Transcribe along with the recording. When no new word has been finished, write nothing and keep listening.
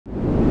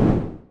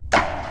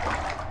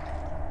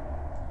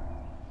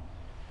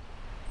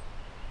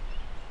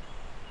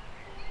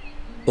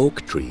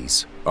Oak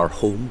trees are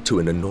home to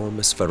an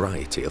enormous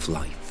variety of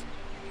life.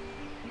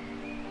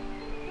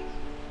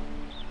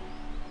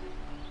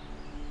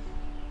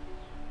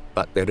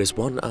 But there is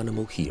one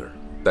animal here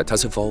that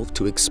has evolved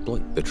to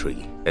exploit the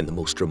tree in the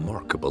most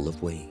remarkable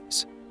of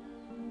ways.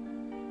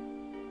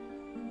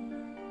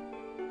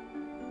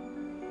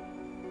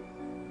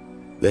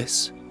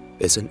 This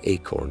is an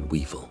acorn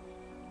weevil.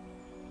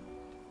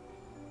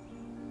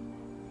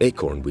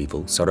 Acorn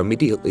weevils are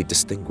immediately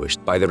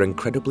distinguished by their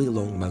incredibly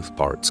long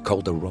mouthparts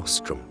called a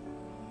rostrum.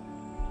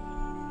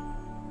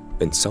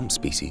 In some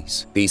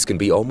species, these can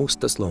be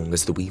almost as long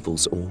as the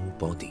weevil's own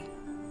body.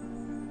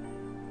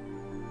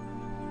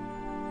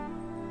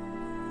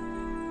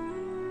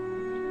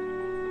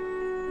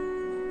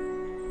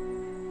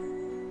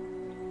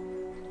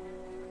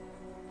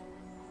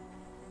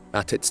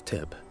 At its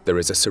tip, there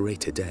is a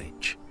serrated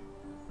edge.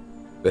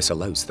 This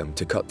allows them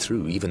to cut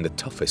through even the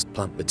toughest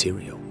plant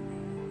material.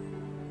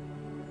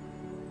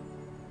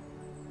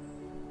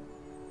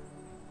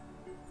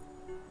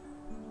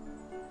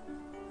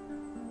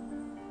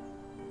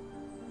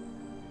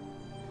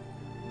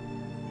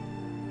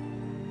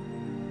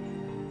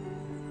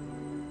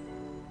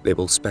 They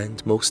will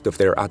spend most of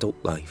their adult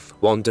life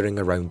wandering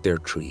around their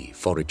tree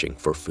foraging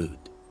for food,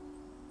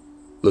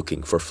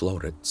 looking for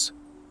florids,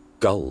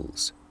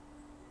 gulls,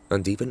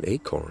 and even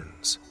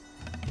acorns.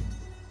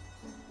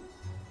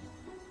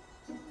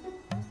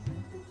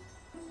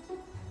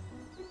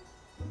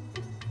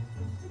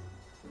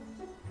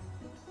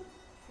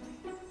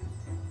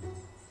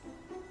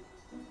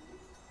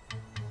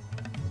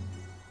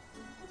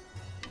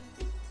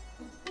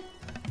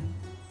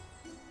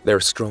 Their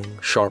strong,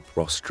 sharp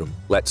rostrum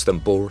lets them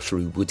bore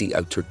through woody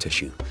outer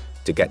tissue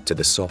to get to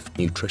the soft,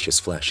 nutritious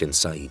flesh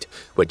inside,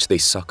 which they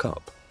suck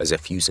up as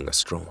if using a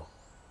straw.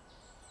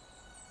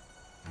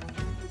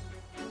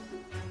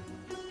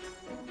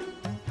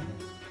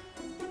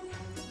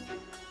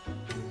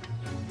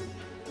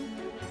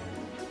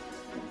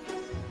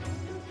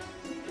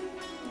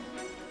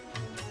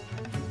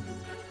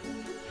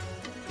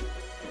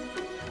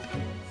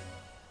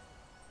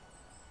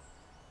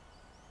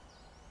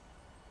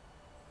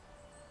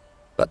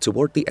 But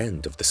toward the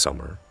end of the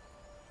summer,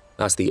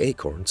 as the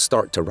acorns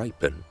start to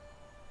ripen,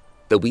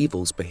 the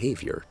weevil's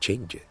behavior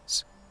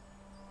changes.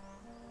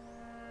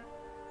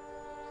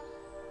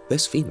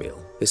 This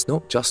female is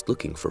not just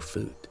looking for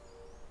food.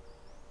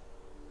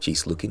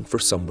 She's looking for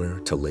somewhere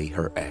to lay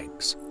her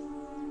eggs.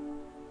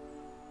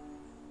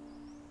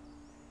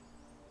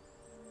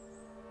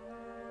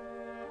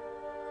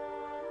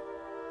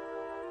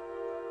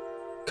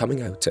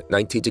 Coming out at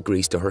 90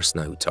 degrees to her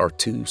snout are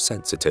two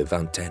sensitive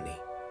antennae.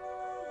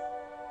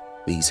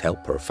 These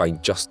help her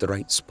find just the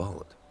right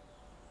spot.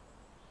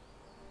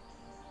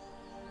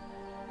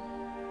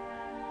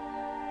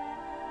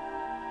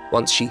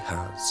 Once she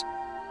has,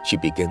 she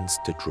begins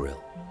to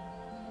drill.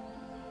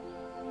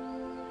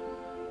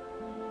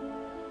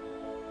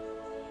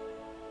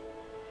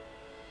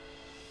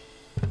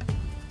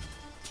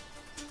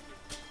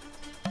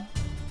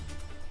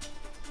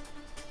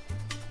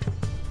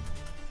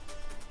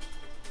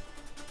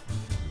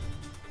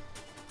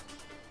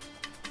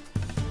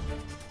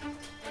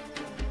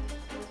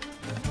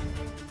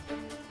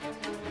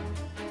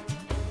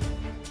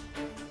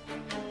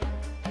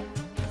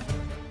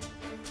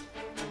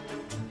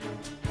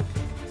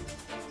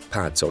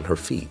 Pads on her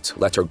feet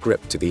let her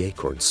grip to the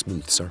acorn's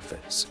smooth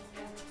surface.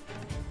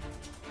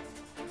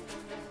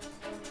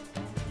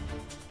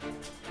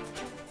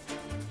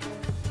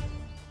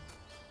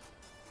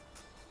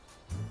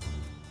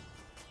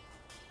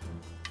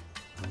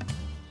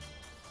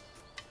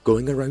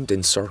 Going around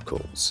in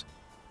circles,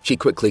 she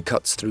quickly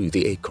cuts through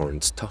the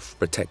acorn's tough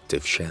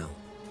protective shell.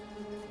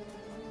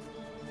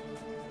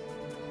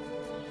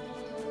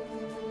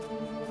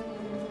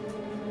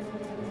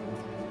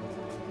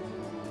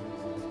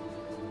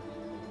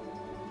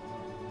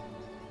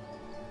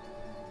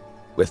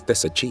 With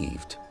this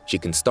achieved, she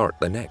can start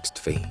the next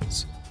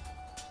phase.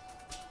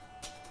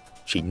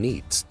 She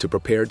needs to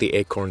prepare the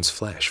acorn's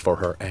flesh for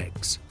her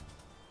eggs,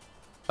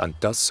 and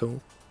does so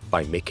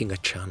by making a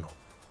channel.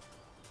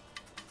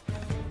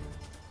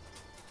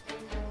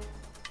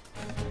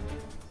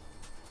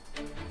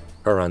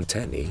 Her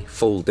antennae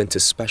fold into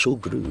special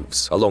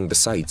grooves along the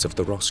sides of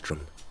the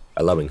rostrum,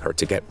 allowing her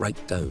to get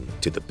right down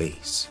to the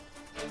base.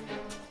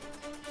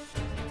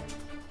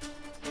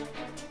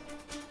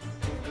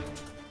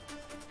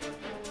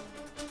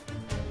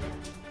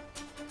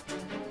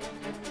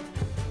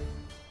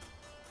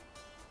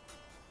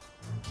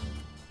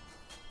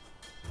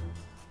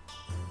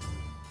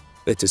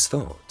 It is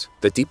thought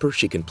the deeper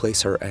she can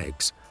place her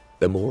eggs,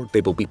 the more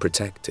they will be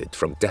protected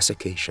from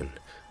desiccation,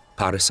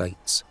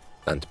 parasites,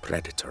 and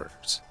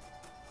predators.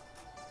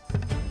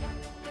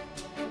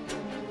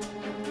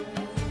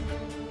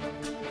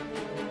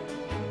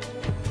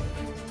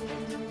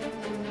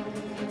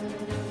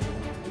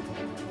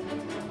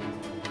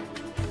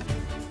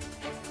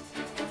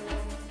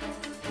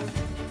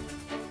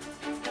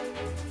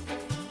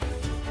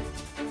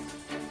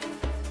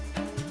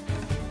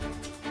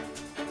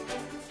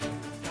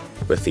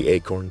 With the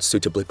acorns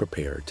suitably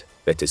prepared,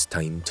 it is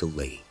time to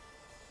lay.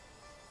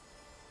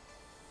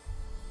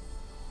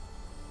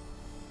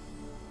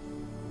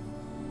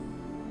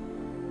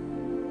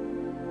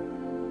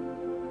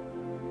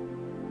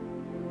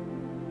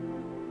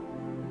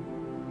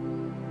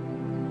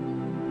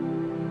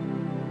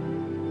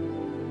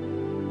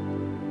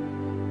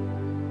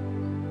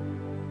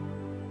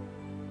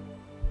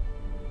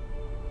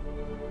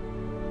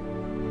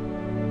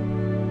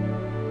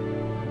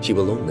 She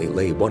will only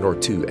lay 1 or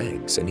 2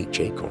 eggs in each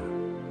acorn.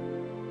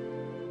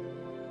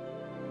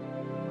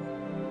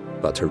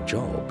 But her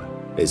job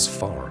is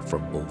far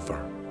from over.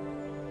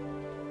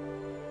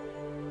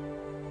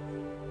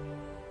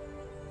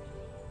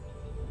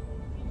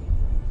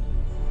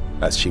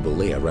 As she will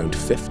lay around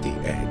 50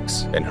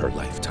 eggs in her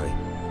lifetime.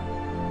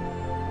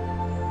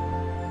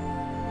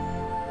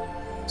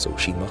 So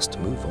she must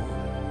move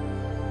on.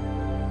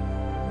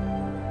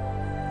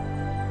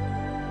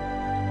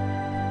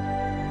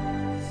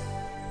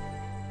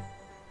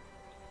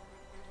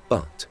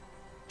 But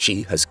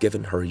she has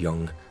given her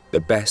young the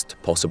best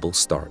possible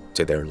start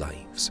to their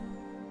lives.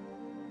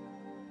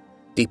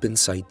 Deep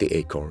inside the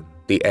acorn,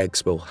 the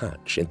eggs will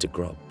hatch into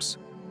grubs.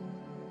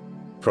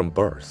 From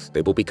birth,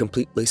 they will be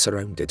completely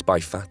surrounded by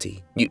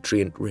fatty,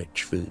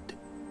 nutrient-rich food.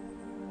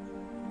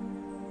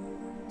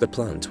 The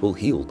plant will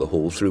heal the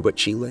hole through which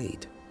she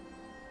laid,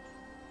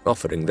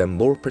 offering them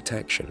more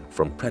protection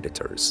from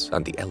predators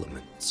and the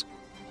elements.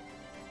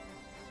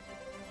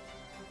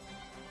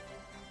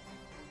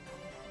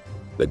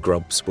 The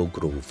grubs will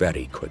grow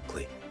very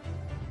quickly.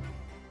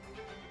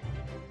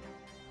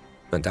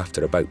 And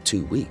after about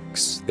 2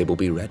 weeks, they will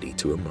be ready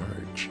to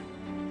emerge.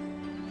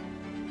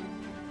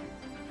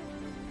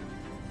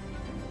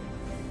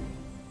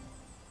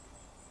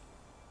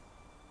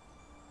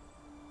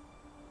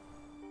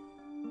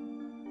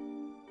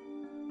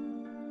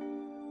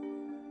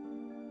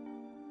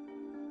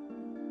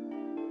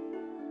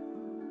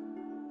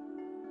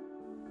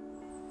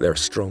 Their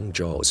strong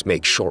jaws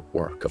make short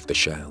work of the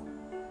shell.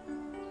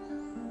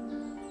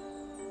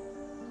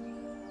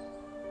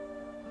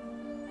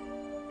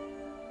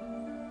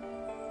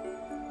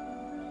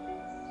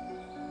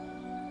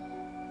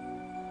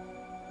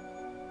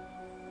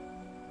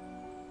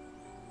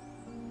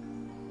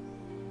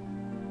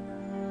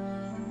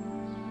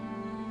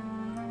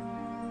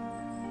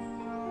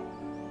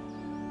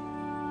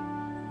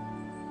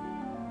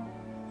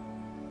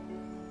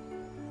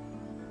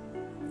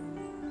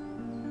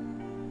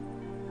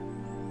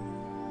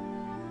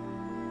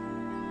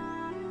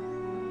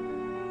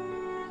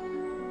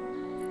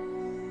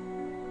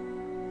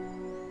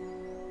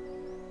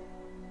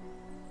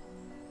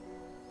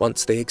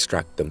 Once they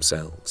extract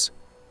themselves,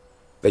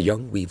 the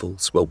young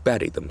weevils will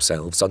bury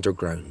themselves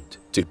underground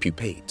to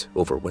pupate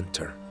over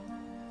winter,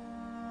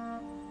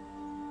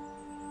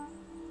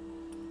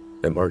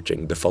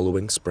 emerging the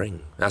following spring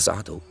as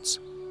adults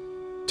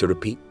to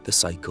repeat the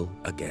cycle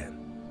again.